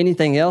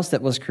anything else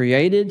that was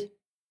created,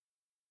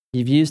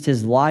 you've used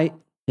his light,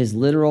 his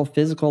literal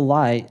physical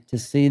light, to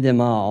see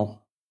them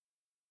all.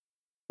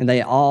 And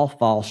they all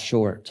fall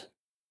short.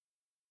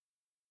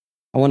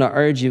 I want to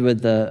urge you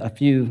with a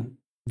few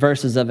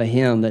verses of a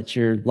hymn that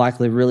you're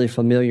likely really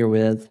familiar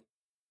with.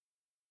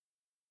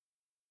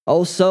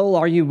 O soul,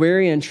 are you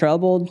weary and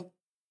troubled?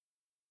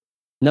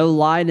 No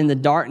light in the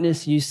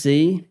darkness you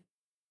see?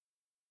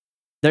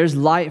 There's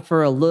light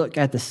for a look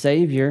at the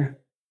Savior,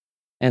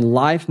 and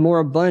life more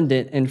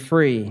abundant and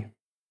free.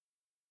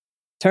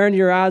 Turn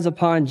your eyes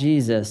upon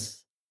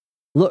Jesus.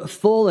 Look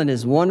full in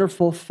his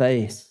wonderful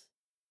face,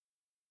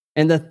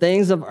 and the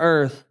things of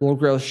earth will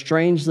grow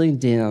strangely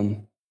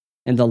dim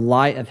in the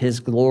light of his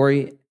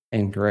glory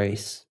and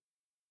grace.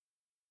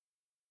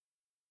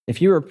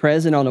 If you were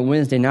present on a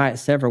Wednesday night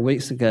several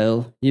weeks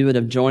ago, you would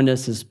have joined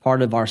us as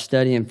part of our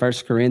study in 1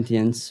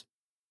 Corinthians.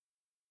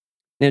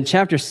 In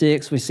chapter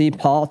 6, we see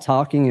Paul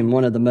talking in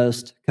one of the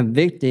most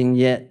convicting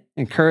yet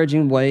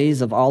encouraging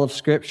ways of all of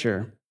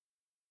Scripture.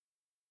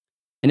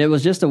 And it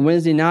was just a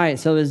Wednesday night,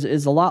 so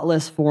it's a lot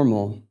less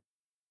formal.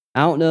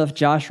 I don't know if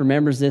Josh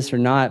remembers this or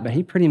not, but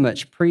he pretty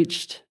much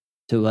preached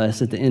to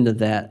us at the end of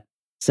that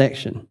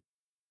section.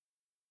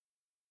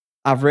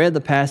 I've read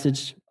the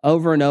passage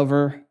over and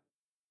over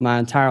my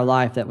entire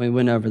life that we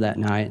went over that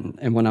night,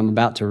 and when I'm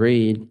about to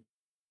read,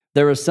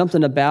 there was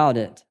something about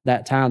it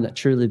that time that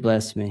truly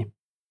blessed me.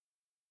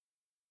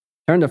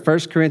 Turn to 1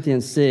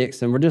 Corinthians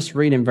 6, and we're just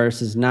reading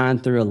verses 9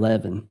 through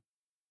 11.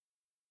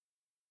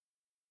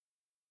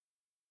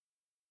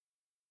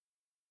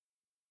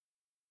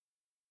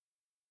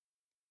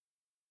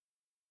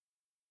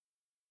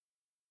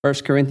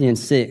 First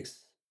Corinthians 6,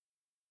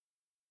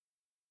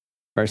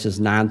 verses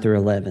 9 through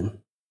 11.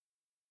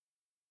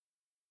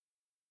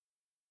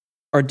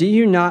 Or do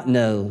you not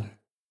know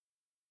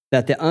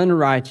that the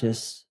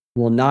unrighteous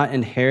will not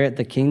inherit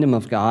the kingdom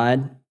of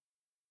God?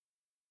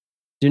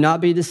 Do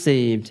not be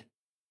deceived.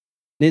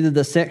 Neither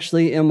the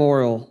sexually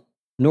immoral,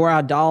 nor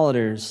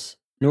idolaters,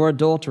 nor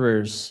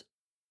adulterers,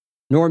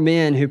 nor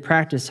men who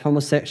practice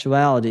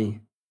homosexuality,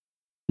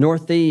 nor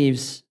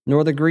thieves,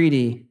 nor the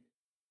greedy,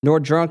 nor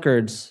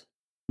drunkards,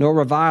 nor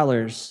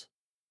revilers,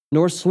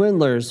 nor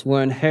swindlers will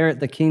inherit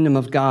the kingdom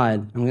of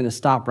God. I'm going to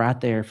stop right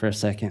there for a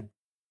second.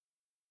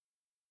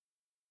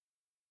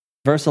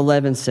 Verse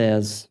 11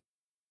 says,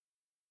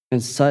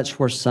 and such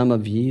were some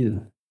of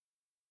you.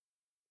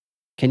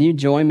 Can you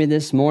join me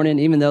this morning,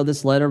 even though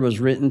this letter was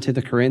written to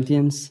the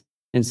Corinthians,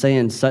 in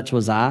saying, such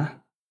was I?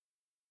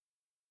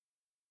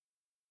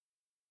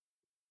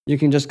 You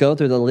can just go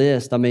through the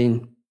list.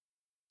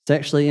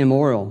 Sexually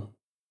immoral,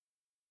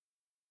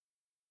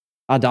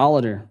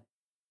 idolater,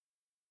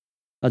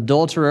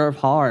 adulterer of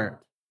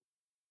heart.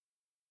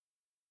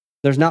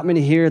 There's not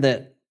many here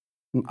that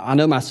I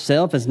know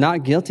myself is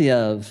not guilty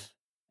of,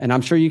 and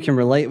I'm sure you can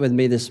relate with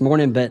me this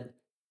morning, but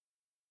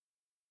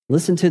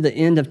listen to the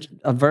end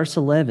of verse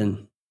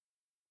 11.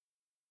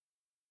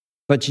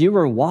 But you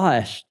were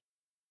washed,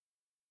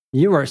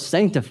 you were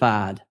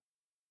sanctified,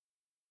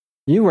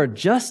 you were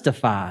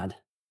justified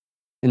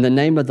in the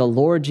name of the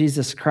Lord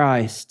Jesus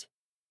Christ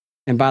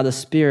and by the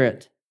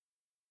Spirit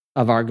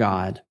of our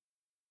God.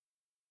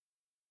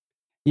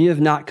 You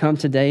have not come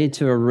today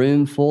to a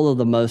room full of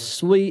the most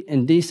sweet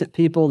and decent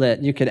people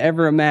that you could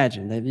ever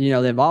imagine.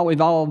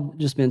 We've all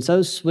just been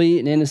so sweet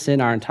and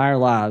innocent our entire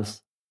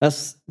lives.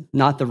 That's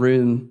not the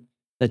room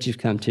that you've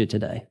come to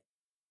today.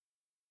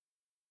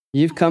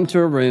 You've come to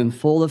a room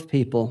full of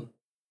people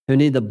who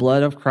need the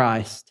blood of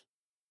Christ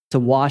to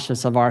wash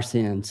us of our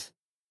sins.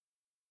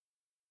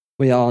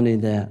 We all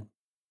need that.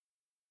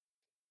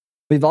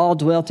 We've all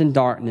dwelt in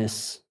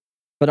darkness,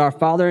 but our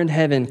Father in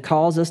heaven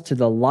calls us to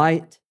the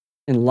light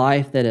and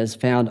life that is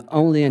found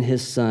only in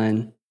his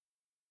Son.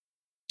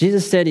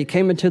 Jesus said he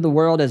came into the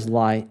world as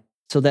light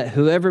so that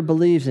whoever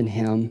believes in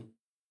him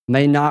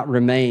may not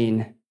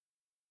remain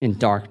in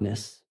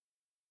darkness.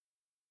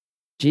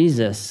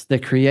 Jesus, the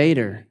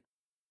Creator,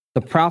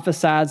 the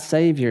prophesied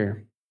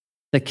Savior,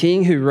 the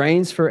King who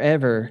reigns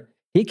forever,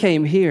 he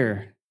came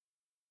here,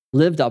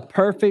 lived a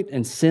perfect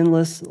and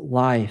sinless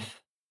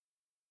life.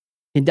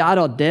 He died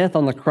a death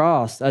on the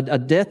cross, a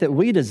death that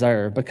we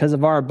deserve because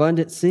of our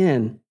abundant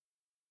sin.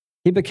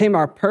 He became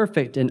our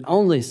perfect and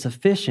only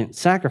sufficient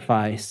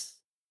sacrifice.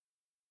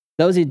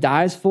 Those he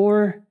dies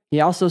for,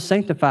 he also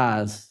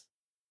sanctifies,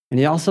 and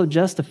he also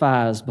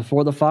justifies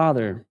before the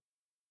Father.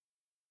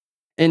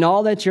 In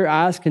all that your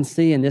eyes can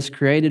see in this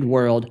created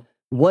world,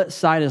 what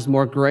sight is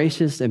more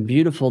gracious and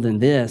beautiful than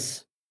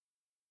this?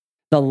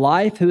 The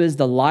life who is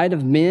the light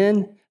of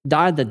men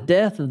died the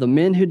death of the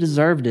men who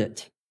deserved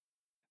it.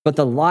 But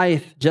the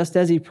life, just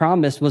as he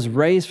promised, was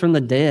raised from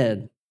the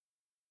dead.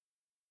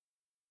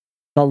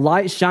 The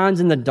light shines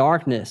in the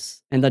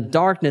darkness, and the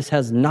darkness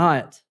has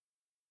not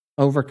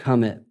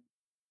overcome it.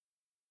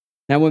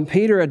 Now, when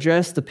Peter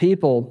addressed the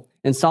people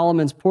in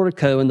Solomon's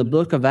portico in the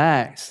book of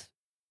Acts,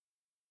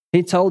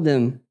 he told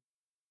them,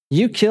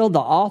 "You killed the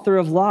author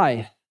of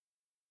life,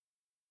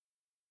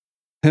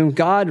 whom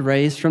God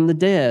raised from the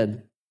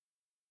dead.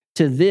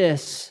 To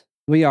this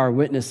we are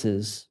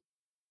witnesses."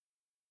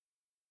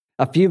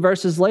 A few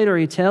verses later,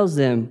 he tells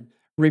them,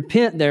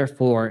 "Repent,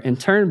 therefore, and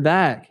turn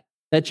back,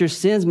 that your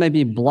sins may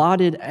be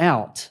blotted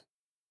out,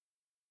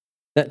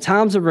 that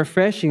times of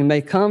refreshing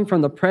may come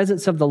from the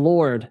presence of the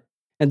Lord,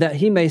 and that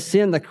he may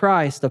send the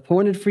Christ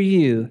appointed for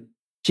you,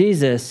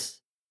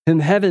 Jesus, whom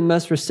heaven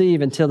must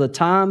receive until the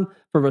time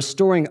for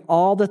restoring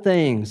all the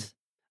things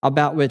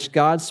about which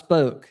God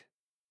spoke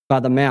by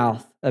the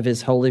mouth of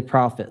his holy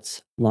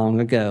prophets long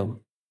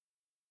ago."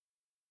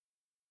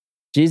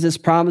 Jesus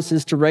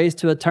promises to raise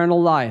to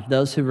eternal life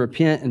those who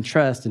repent and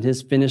trust in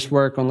his finished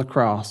work on the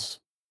cross.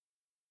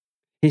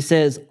 He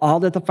says, "All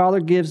that the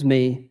Father gives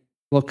me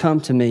will come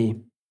to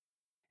me,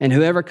 and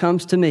whoever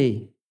comes to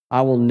me,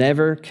 I will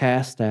never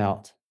cast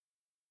out."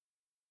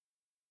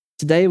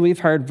 Today, we've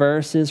heard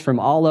verses from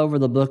all over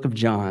the book of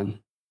John.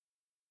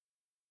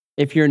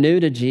 If you're new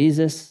to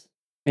Jesus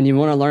and you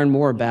want to learn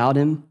more about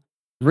him,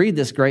 read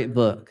this great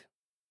book.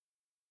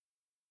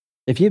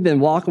 If you've been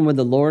walking with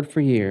the Lord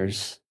for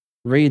years,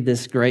 read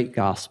this great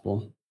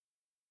gospel.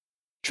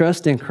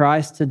 Trust in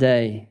Christ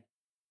today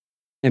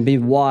and be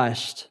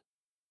washed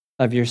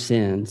of your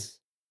sins.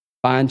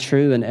 Find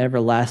true and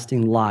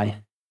everlasting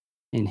life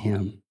in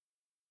him.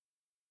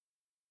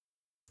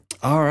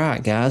 All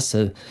right, guys.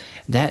 So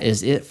that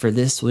is it for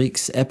this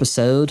week's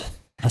episode.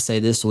 I say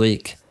this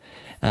week.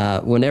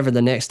 Whenever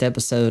the next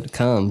episode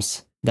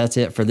comes, that's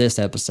it for this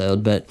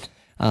episode. But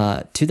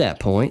to that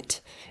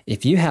point,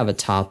 if you have a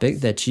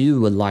topic that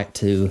you would like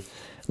to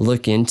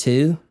look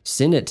into,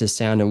 send it to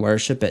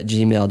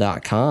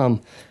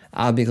soundandworship@gmail.com.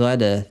 I'll be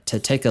glad to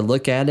take a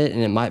look at it,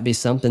 and it might be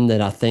something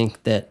that I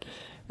think that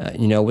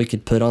we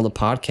could put on the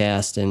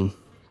podcast, and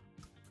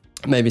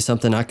maybe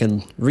something I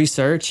can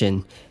research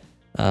and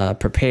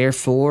prepare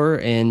for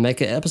and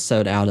make an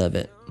episode out of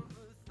it.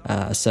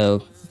 So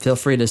feel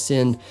free to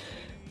send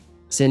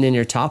in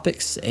your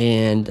topics,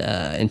 and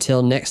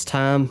until next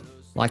time,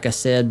 like I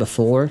said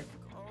before,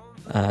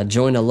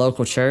 join a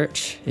local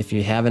church if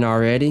you haven't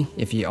already.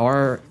 If you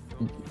are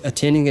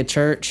attending a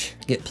church,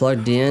 get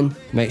plugged in.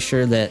 Make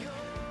sure that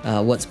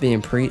what's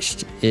being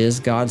preached is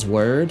God's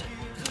word,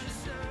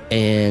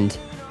 and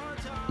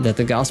that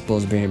the gospel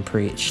is being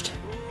preached.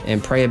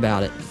 And pray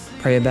about it.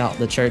 Pray about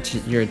the church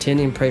that you're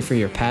attending. Pray for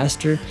your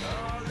pastor.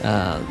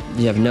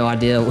 You have no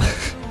idea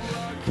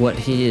what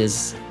he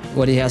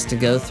has to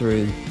go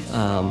through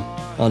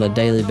on a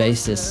daily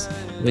basis,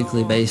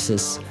 weekly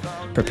basis,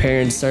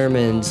 preparing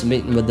sermons,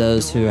 meeting with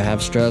those who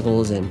have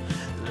struggles, and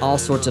all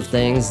sorts of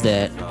things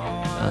that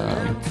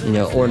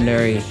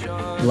ordinary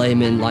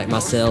laymen like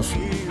myself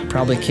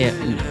probably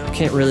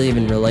can't really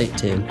even relate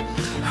to.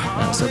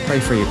 So pray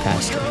for your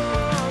pastor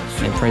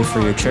and pray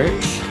for your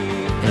church.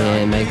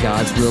 and may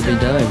God's will be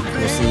done.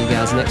 We'll see you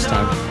guys next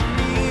time.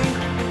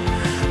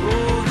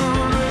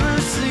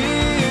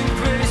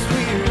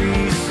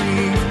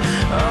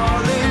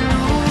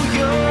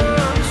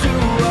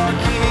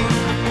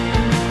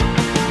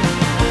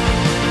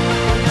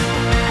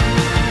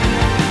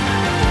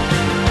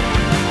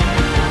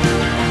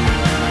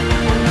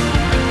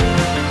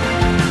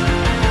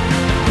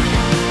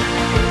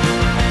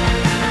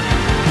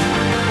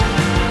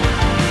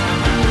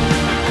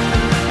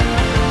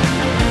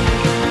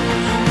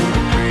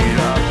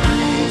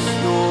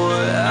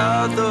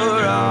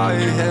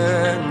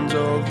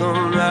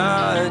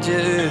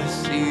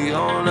 Majesty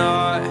on